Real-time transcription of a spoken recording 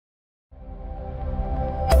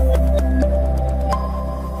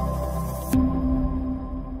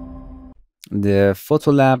The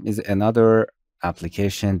Photolab is another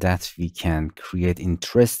application that we can create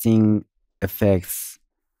interesting effects,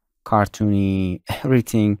 cartoony,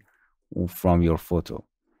 everything from your photo.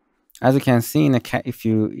 As you can see in a if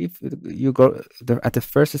you go at the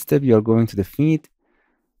first step, you are going to the feed,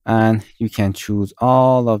 and you can choose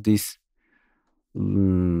all of these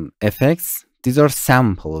effects. These are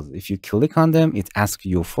samples. If you click on them, it asks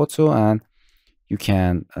you your photo, and you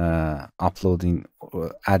can uploading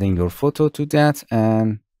or adding your photo to that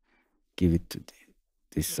and give it to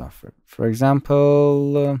this software. For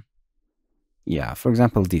example, yeah, for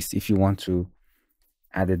example, this. If you want to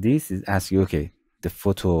add this, it asks you, okay, the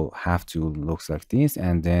photo have to looks like this,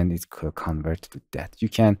 and then it could convert to that. You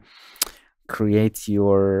can create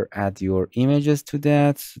your add your images to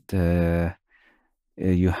that.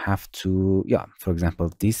 You have to, yeah, for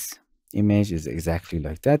example, this image is exactly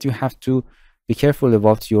like that. You have to be careful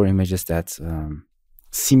about your images that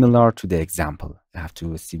similar to the example. You have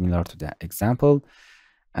to similar to that example,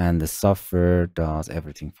 and the software does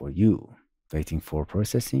everything for you. Waiting for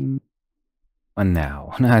processing. And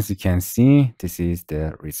now, as you can see, this is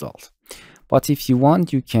the result. But if you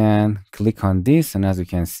want, you can click on this, and as you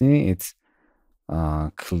can see, it's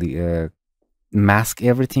mask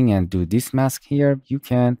everything and do this mask here. You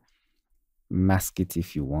can mask it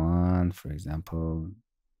if you want. For example,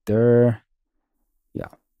 there.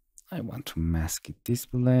 Yeah, I want to mask it this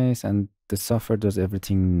place, and the software does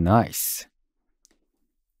everything nice.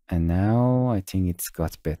 And now I think it's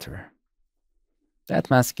got better. That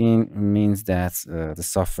masking means that the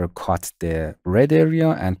software cut the red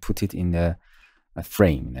area and put it in a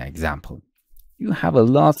frame, in an example. You have a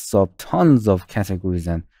lots of tons of categories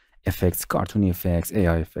and effects, cartoon effects,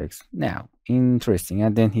 AI effects. Now, interesting.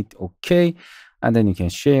 And then hit OK, and then you can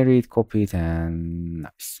share it, copy it, and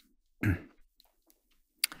nice.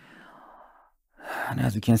 And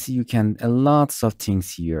as you can see, you can lots of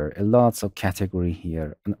things here, lots of category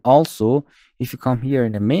here. And also, if you come here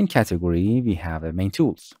in the main category, we have a main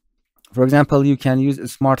tools. For example, you can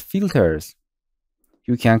use smart filters.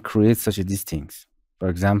 You can create such these things. For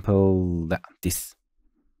example, this.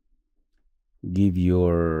 Give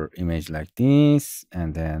your image like this,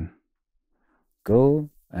 and then go,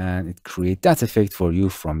 and it create that effect for you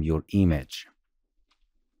from your image.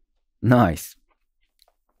 Nice.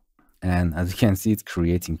 And as you can see, it's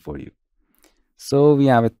creating for you. So we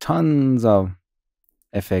have tons of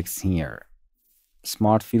effects here.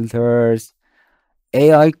 Smart filters,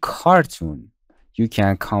 AI cartoon. You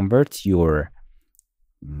can convert your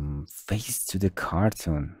face to the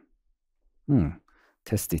cartoon.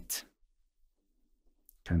 Test it.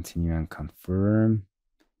 Continue and confirm.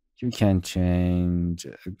 You can change,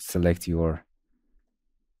 select your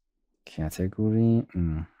category.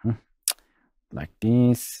 Like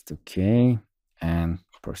this. Okay. And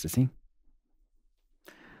processing.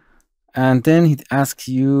 And then it asks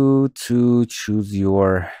you to choose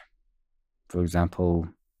your, for example,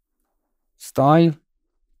 style.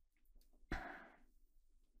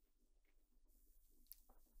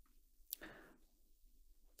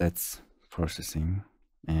 That's processing,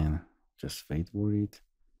 and just wait for it.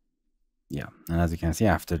 Yeah, and as you can see,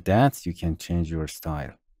 after that, you can change your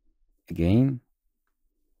style. Again,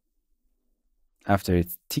 after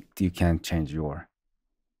it's ticked, you can change your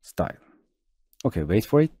style. Okay, wait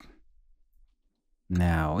for it.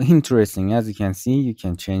 Now, interesting, as you can see, you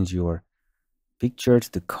can change your picture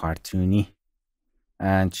to the cartoony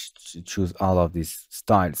and choose all of these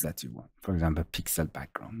styles that you want. For example, pixel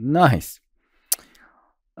background. Nice.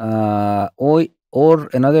 Or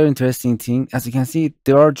another interesting thing, as you can see,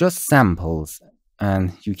 there are just samples,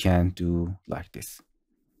 and you can do like this.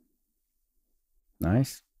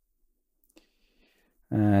 Nice.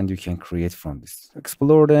 And you can create from this.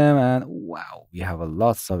 Explore them, and wow, we have a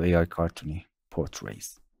lots of AI cartoony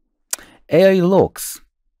portraits. AI looks.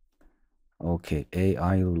 Okay,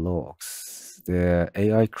 AI looks. The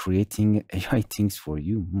AI creating AI things for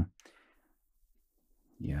you.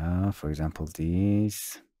 Yeah, for example,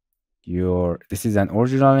 this is an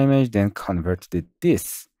original image, then convert to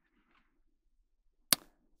this.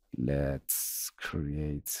 Let's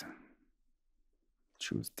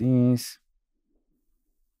choose this,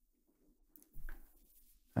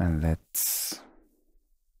 and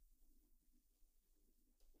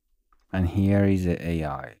and here is the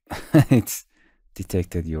AI. It's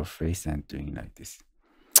detected your face and doing like this.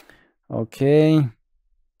 Okay,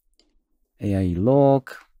 AI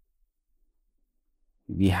look.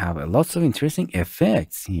 We have lots of interesting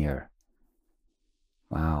effects here.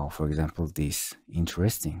 Wow, for example, this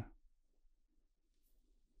interesting.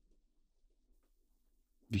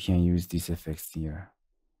 You can use these effects here.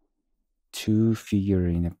 two figure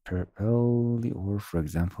in a purple, or for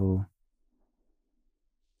example,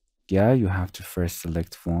 yeah, you have to first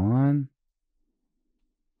select one,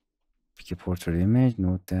 pick a portrait image,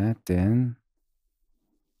 note that, then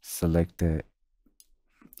select the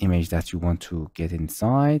image that you want to get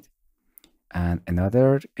inside, and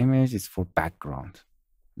another image is for background.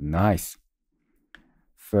 Nice.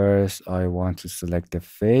 First, I want to select the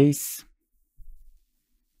face,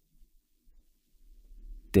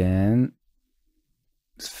 then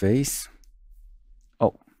face.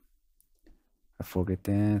 Oh, I forget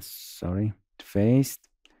that. Sorry. Face.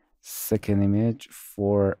 Second image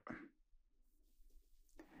for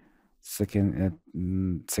second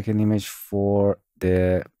image for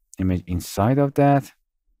the image inside of that.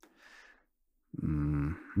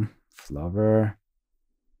 Flower.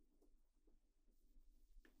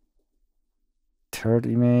 Third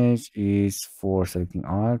image is for selecting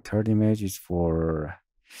all. Third image is for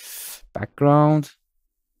background,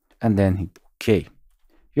 and then hit OK.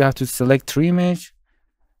 You have to select three images.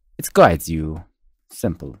 It guides you.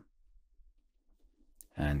 Simple.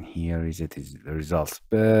 And here is it, is the results.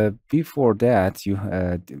 But before that, you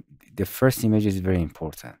the first image is very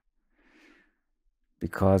important,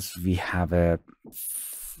 because we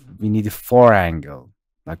need a 4 angle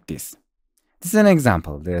like this. This is an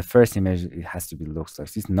example. The first image, it has to be looks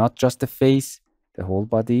like this, not just the face, the whole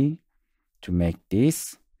body, to make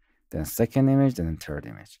this, then second image, then third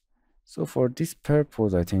image. So for this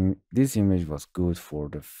purpose, I think this image was good for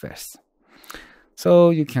the first.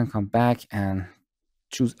 So you can come back and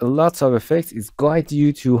choose a lot of effects. It guides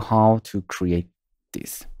you to how to create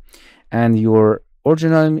this. And your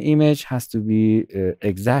original image has to be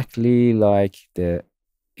exactly like the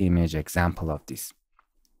image example of this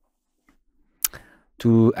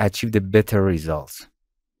to achieve the better results.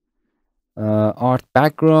 Art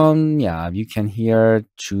background, yeah, you can here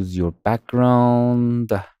choose your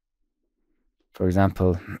background. For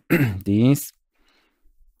example, this.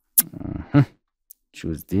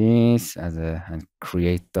 Choose this as and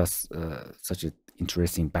create thus such an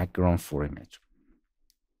interesting background for image.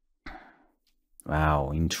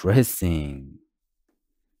 Wow, interesting.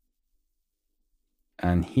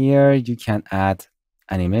 And here you can add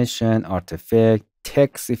animation, artifact,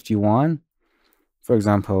 text if you want. For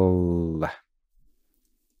example,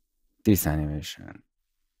 this animation.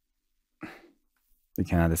 You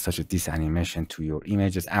can add such a this animation to your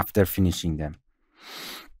images after finishing them.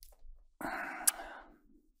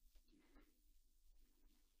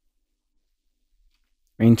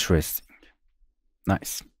 Interesting.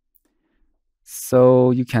 Nice.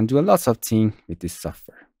 So you can do a lot of things with this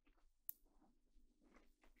software.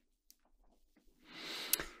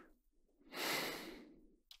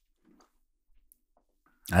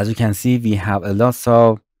 As you can see, we have a lot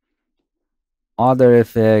of other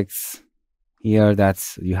effects here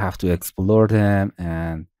that you have to explore them.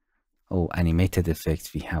 And animated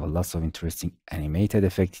effects. We have a lot of interesting animated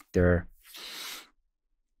effects there.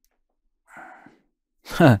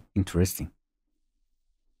 Interesting.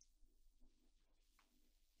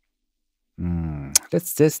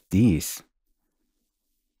 Let's test this.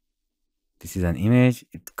 This is an image.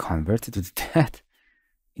 It converted to that.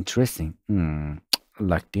 Interesting.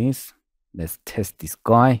 Like this. Let's test this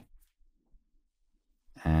guy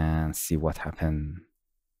and see what happened.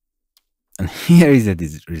 And here is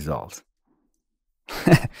the result.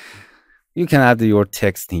 You can add your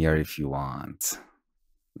text here if you want.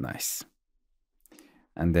 Nice.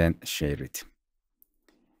 And then share it.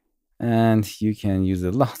 And you can use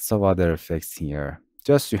lots of other effects here.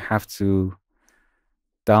 Just you have to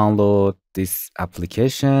download this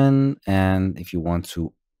application, and if you want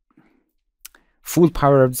to full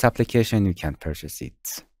power of this application, you can purchase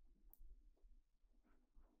it.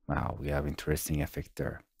 Wow, we have interesting effect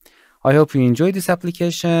there. I hope you enjoyed this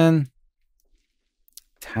application.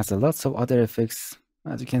 It has lots of other effects.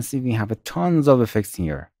 As you can see, we have tons of effects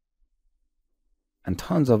here and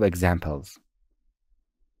tons of examples.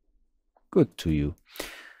 Good to you.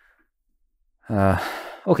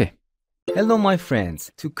 Okay. Hello, my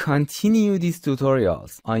friends. To continue these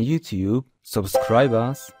tutorials on YouTube, subscribe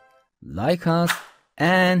us, like us,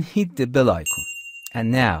 and hit the bell icon.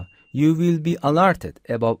 And now you will be alerted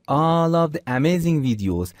about all of the amazing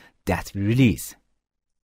videos that we release.